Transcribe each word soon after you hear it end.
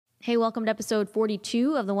Hey, welcome to episode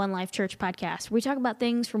 42 of the One Life Church podcast. We talk about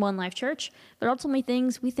things from One Life Church, but ultimately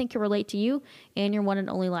things we think can relate to you and your one and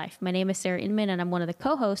only life. My name is Sarah Inman, and I'm one of the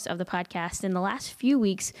co-hosts of the podcast. In the last few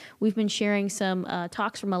weeks, we've been sharing some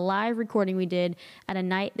talks from a live recording we did at a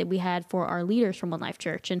night that we had for our leaders from One Life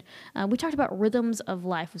Church. And we talked about rhythms of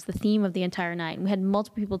life was the theme of the entire night. And we had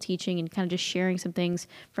multiple people teaching and kind of just sharing some things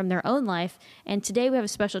from their own life. And today we have a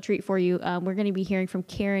special treat for you. We're going to be hearing from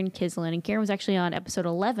Karen Kislin. And Karen was actually on episode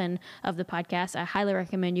 11 of the podcast. I highly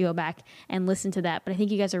recommend you go back and listen to that. But I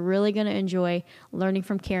think you guys are really going to enjoy learning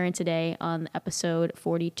from Karen today on episode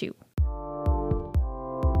 42.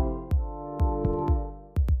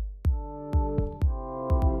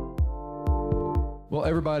 Well,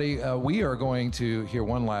 everybody, we are going to hear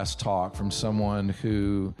one last talk from someone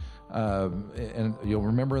who, and you'll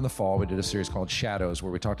remember in the fall, we did a series called Shadows, where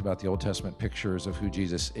we talked about the Old Testament pictures of who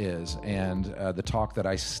Jesus is. And the talk that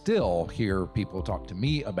I still hear people talk to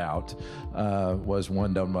me about was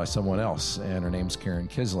one done by someone else, and her name's Karen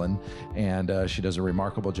Kislin. And she does a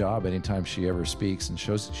remarkable job anytime she ever speaks, and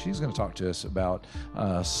she's going to talk to us about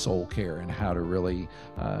soul care and how to really,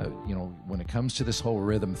 when it comes to this whole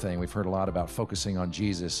rhythm thing, we've heard a lot about focusing on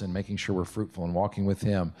Jesus and making sure we're fruitful and walking with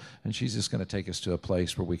Him. And she's just going to take us to a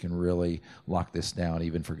place where we can really lock this down,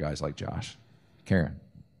 even for guys like Josh. Karen.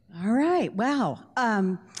 All right. Wow.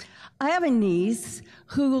 I have a niece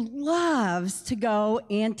who loves to go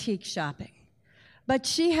antique shopping, but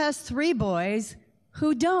she has 3 boys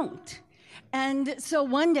who don't. And so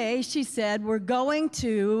one day she said, we're going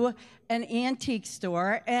to an antique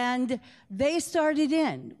store, and they started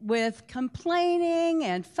in with complaining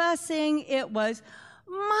and fussing. It was,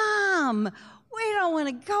 Mom, we don't want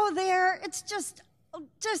to go there. It's just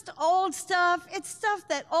old stuff. It's stuff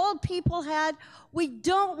that old people had. We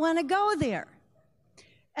don't want to go there.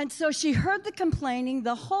 And so she heard the complaining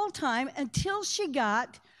the whole time until she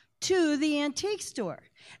got to the antique store.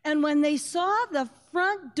 And when they saw the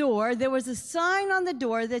front door, there was a sign on the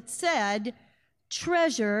door that said,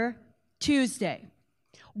 Treasure Tuesday.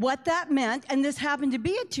 What that meant, and this happened to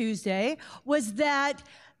be a Tuesday, was that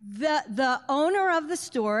the owner of the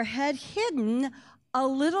store had hidden a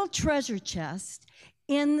little treasure chest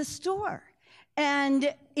in the store.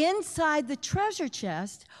 And inside the treasure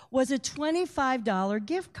chest was a $25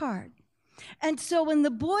 gift card. And so when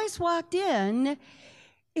the boys walked in,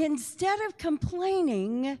 instead of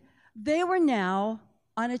complaining, they were now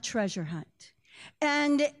on a treasure hunt.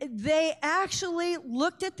 And they actually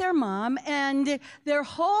looked at their mom, and their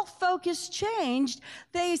whole focus changed.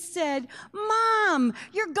 They said, Mom,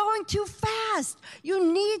 you're going too fast.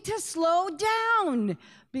 You need to slow down,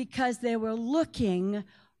 because they were looking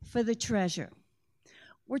for the treasure.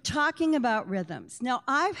 We're talking about rhythms. Now,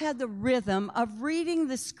 I've had the rhythm of reading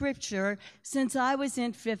the scripture since I was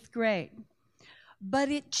in 5th grade. But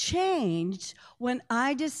it changed when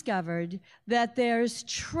I discovered that there's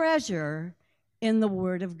treasure in the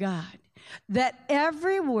Word of God. That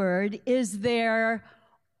every word is there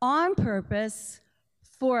on purpose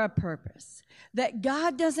for a purpose. That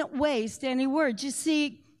God doesn't waste any words. You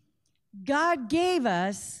see, God gave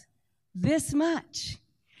us this much.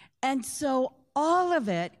 And so all of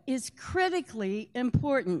it is critically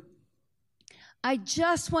important. I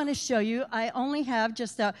just want to show you, I only have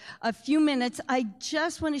just a few minutes. I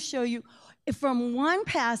just want to show you from one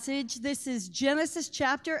passage, this is Genesis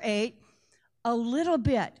chapter 8, a little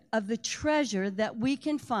bit of the treasure that we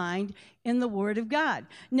can find in the Word of God.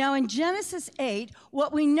 Now, in Genesis 8,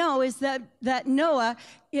 what we know is that Noah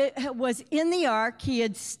was in the ark. He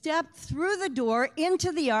had stepped through the door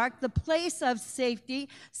into the ark, the place of safety,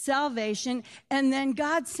 salvation, and then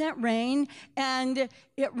God sent rain, and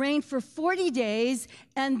it rained for 40 days,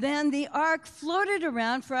 and then the ark floated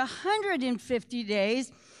around for 150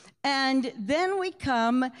 days, and then we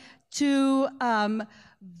come to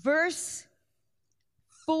verse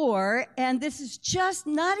 4, and this is just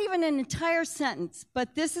not even an entire sentence,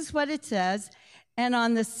 but this is what it says. And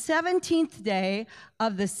on the 17th day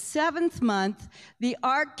of the 7th month, the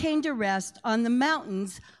ark came to rest on the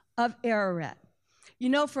mountains of Ararat. You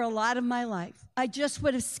know, for a lot of my life, I just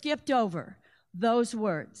would have skipped over those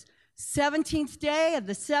words. 17th day of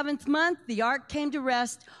the 7th month, the ark came to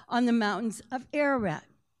rest on the mountains of Ararat.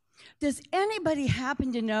 Does anybody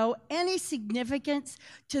happen to know any significance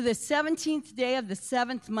to the 17th day of the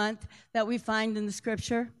 7th month that we find in the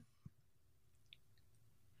scripture?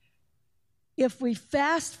 If we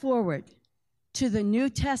fast forward to the New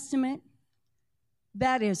Testament,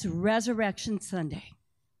 that is Resurrection Sunday.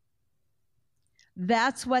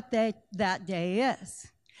 That's what that day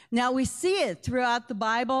is. Now, we see it throughout the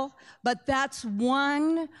Bible, but that's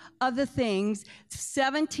one of the things.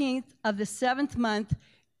 17th of the 7th month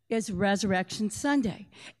is Resurrection Sunday.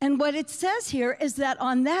 And what it says here is that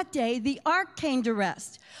on that day, the ark came to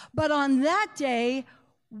rest. But on that day,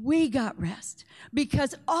 we got rest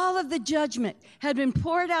because all of the judgment had been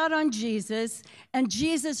poured out on Jesus, and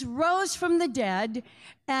Jesus rose from the dead,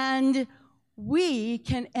 and we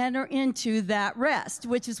can enter into that rest,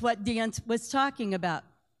 which is what Dan was talking about.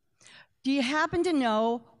 Do you happen to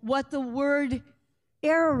know what the word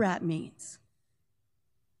Ararat means?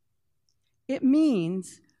 It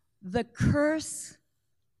means the curse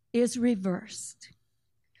is reversed.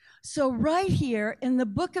 So right here in the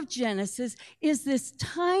book of Genesis is this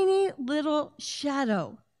tiny little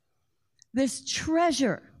shadow, this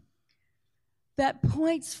treasure that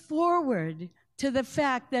points forward to the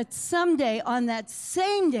fact that someday, on that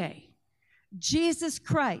same day, Jesus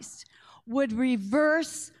Christ would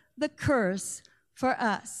reverse the curse for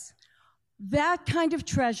us. That kind of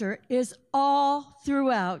treasure is all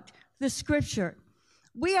throughout the scripture.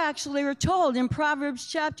 We actually are told in Proverbs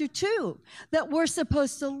chapter 2 that we're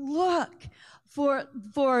supposed to look for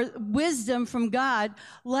wisdom from God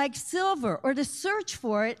like silver, or to search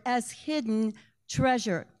for it as hidden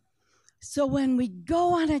treasure. So when we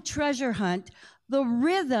go on a treasure hunt, the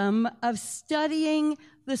rhythm of studying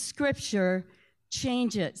the scripture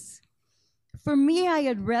changes. For me, I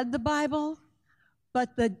had read the Bible, but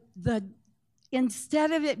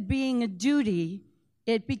instead of it being a duty,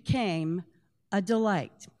 it became a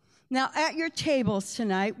delight. Now, at your tables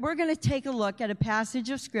tonight, we're going to take a look at a passage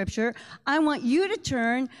of Scripture. I want you to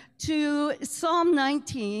turn to Psalm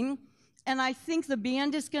 19, and I think the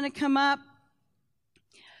band is going to come up.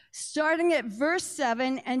 Starting at verse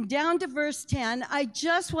 7 and down to verse 10, I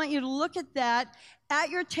just want you to look at that at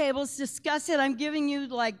your tables, discuss it. I'm giving you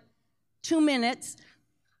like 2 minutes.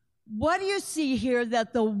 What do you see here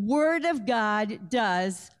that the Word of God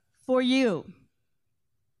does for you?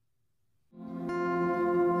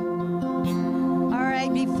 All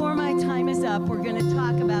right, before my time is up, we're going to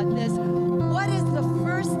talk about this. What is the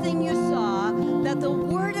first thing you saw that the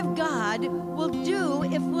Word of God will do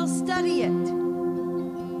if we'll study it?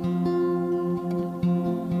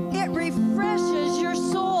 It refreshes your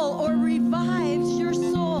soul or revives your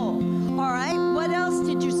soul. All right, what else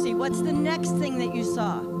did you see? What's the next thing that you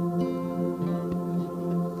saw?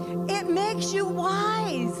 It makes you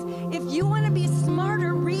wise. If you want to be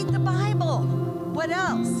smarter, read the Bible. What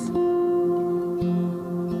else?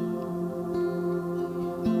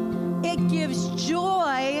 It gives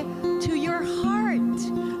joy to your heart.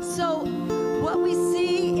 So what we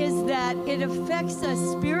see is that it affects us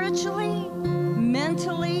spiritually,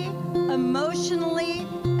 mentally, emotionally,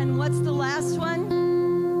 and what's the last one?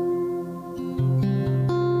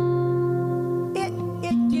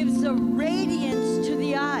 It gives a radiance to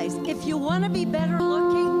the eyes. If you want to be better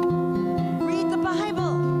looking, read the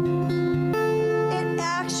Bible. It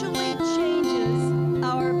actually changes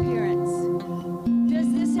our appearance.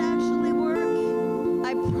 Does this actually work?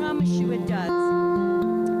 I promise you it does.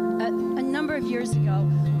 A number of years ago,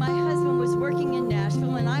 my husband was working in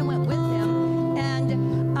Nashville, and I went with him, and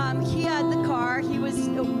he had the car, he was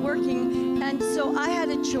working, and so I had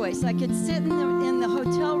a choice. I could sit in the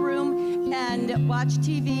hotel room and watch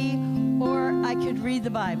TV, or I could read the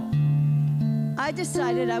Bible. I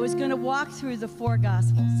decided I was going to walk through the 4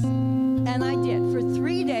 Gospels, and I did. For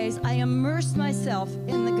 3 days, I immersed myself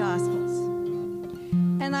in the Gospels,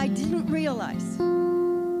 and I didn't realize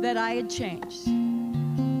that I had changed.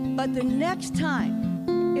 But the next time,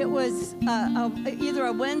 it was either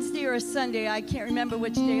a Wednesday or a Sunday, I can't remember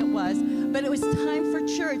which day it was, but it was time for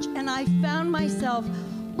church, and I found myself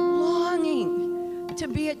longing to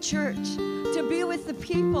be at church, to be with the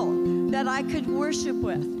people that I could worship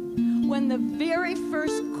with. When the very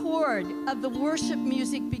first chord of the worship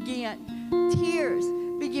music began, tears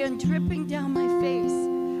began dripping down my face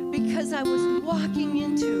because I was walking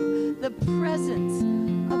into the presence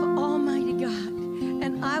of Almighty God.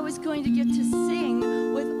 And I was going to get to sing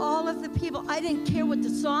with all of the people. I didn't care what the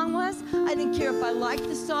song was. I didn't care if I liked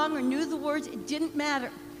the song or knew the words. It didn't matter.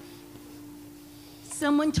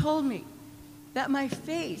 Someone told me that my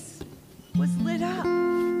face was lit up.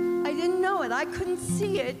 I didn't know it. I couldn't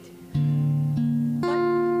see it. But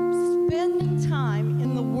spending time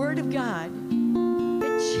in the Word of God,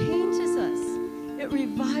 it changes us. It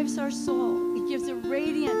revives our soul. It gives a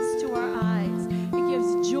radiance to our eyes. It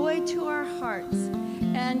gives joy to our hearts.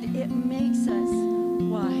 And it makes us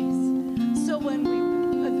wise. So when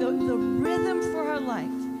the rhythm for our life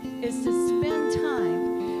is to spend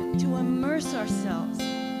time to immerse ourselves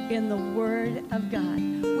in the Word of God.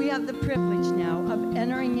 We have the privilege now of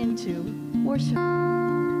entering into worship.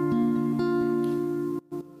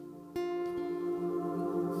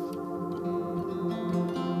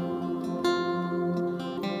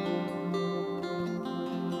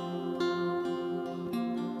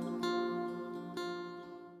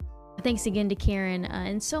 Thanks again to Karen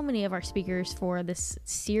and so many of our speakers for this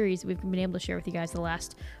series we've been able to share with you guys the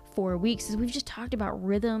last 4 weeks, as we've just talked about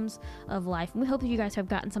rhythms of life. And we hope that you guys have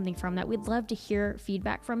gotten something from that. We'd love to hear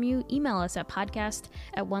feedback from you. Email us at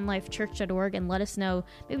podcast@onelifechurch.org and let us know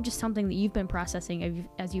maybe just something that you've been processing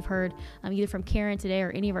as you've heard either from Karen today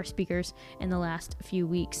or any of our speakers in the last few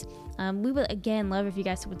weeks. We would, again, love if you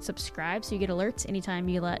guys would subscribe so you get alerts anytime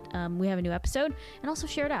we have a new episode, and also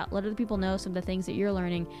share it out. Let other people know some of the things that you're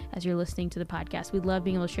learning as you're listening to the podcast. We'd love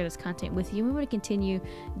being able to share this content with you, and we want to continue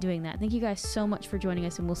doing that. Thank you guys so much for joining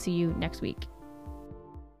us, and we'll see you next week.